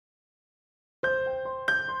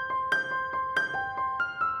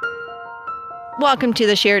Welcome to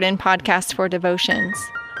the Sheridan Podcast for Devotions.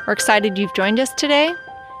 We're excited you've joined us today.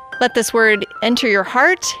 Let this word enter your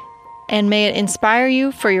heart, and may it inspire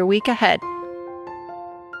you for your week ahead.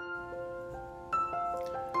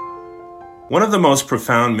 One of the most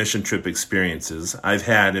profound mission trip experiences I've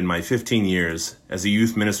had in my 15 years as a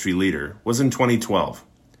youth ministry leader was in 2012.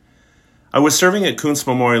 I was serving at Kuntz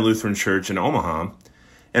Memorial Lutheran Church in Omaha,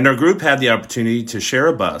 and our group had the opportunity to share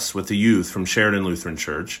a bus with the youth from Sheridan Lutheran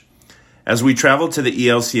Church as we traveled to the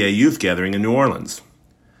ELCA youth gathering in New Orleans.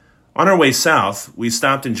 On our way south, we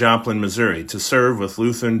stopped in Joplin, Missouri to serve with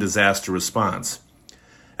Lutheran Disaster Response,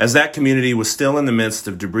 as that community was still in the midst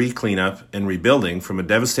of debris cleanup and rebuilding from a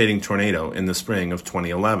devastating tornado in the spring of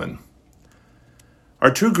 2011.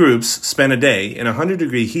 Our two groups spent a day in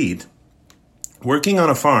 100-degree heat working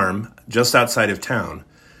on a farm just outside of town,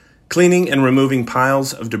 cleaning and removing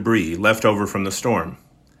piles of debris left over from the storm.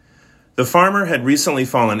 The farmer had recently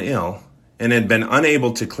fallen ill and had been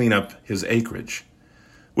unable to clean up his acreage,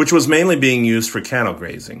 which was mainly being used for cattle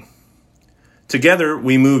grazing. Together,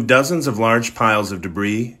 we moved dozens of large piles of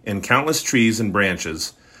debris and countless trees and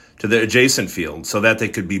branches to the adjacent field so that they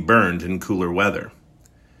could be burned in cooler weather.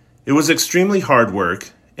 It was extremely hard work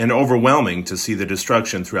and overwhelming to see the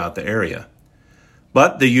destruction throughout the area.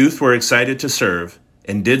 But the youth were excited to serve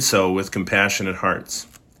and did so with compassionate hearts.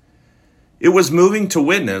 It was moving to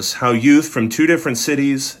witness how youth from two different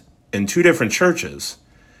cities and two different churches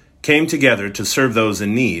came together to serve those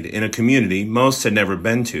in need in a community most had never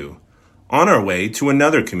been to, on our way to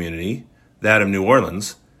another community, that of New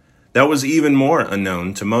Orleans, that was even more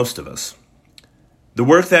unknown to most of us. The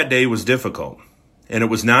work that day was difficult, and it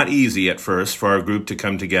was not easy at first for our group to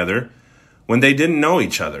come together when they didn't know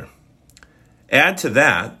each other. Add to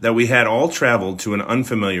that we had all traveled to an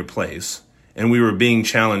unfamiliar place, and we were being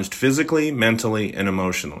challenged physically, mentally, and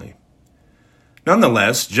emotionally.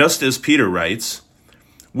 Nonetheless, just as Peter writes,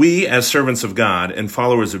 we, as servants of God and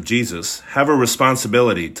followers of Jesus, have a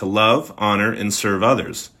responsibility to love, honor, and serve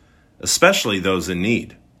others, especially those in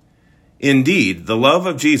need. Indeed, the love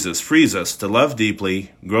of Jesus frees us to love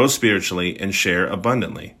deeply, grow spiritually, and share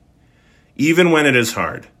abundantly. Even when it is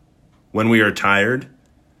hard, when we are tired,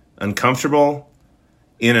 uncomfortable,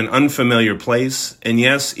 in an unfamiliar place, and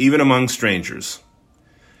yes, even among strangers.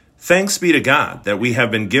 Thanks be to God that we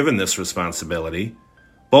have been given this responsibility,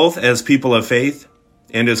 both as people of faith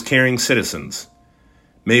and as caring citizens.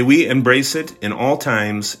 May we embrace it in all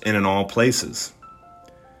times and in all places.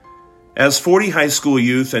 As 40 high school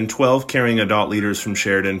youth and 12 caring adult leaders from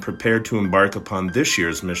Sheridan prepared to embark upon this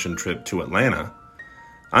year's mission trip to Atlanta,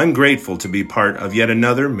 I'm grateful to be part of yet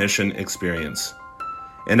another mission experience.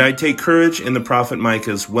 And I take courage in the prophet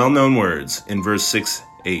Micah's well-known words in verse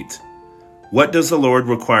 6-8. What does the Lord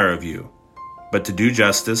require of you, but to do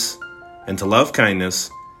justice, and to love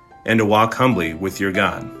kindness, and to walk humbly with your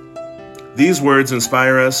God? These words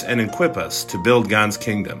inspire us and equip us to build God's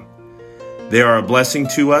kingdom. They are a blessing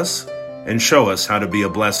to us and show us how to be a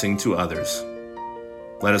blessing to others.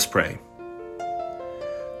 Let us pray.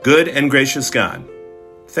 Good and gracious God,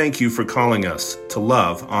 thank you for calling us to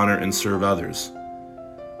love, honor, and serve others,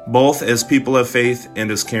 both as people of faith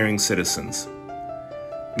and as caring citizens.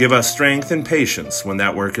 Give us strength and patience when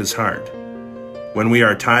that work is hard, when we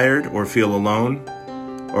are tired or feel alone,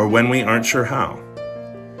 or when we aren't sure how.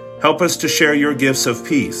 Help us to share your gifts of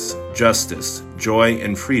peace, justice, joy,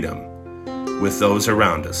 and freedom with those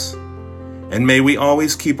around us. And may we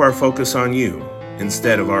always keep our focus on you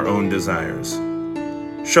instead of our own desires.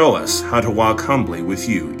 Show us how to walk humbly with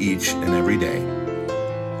you each and every day.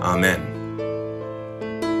 Amen.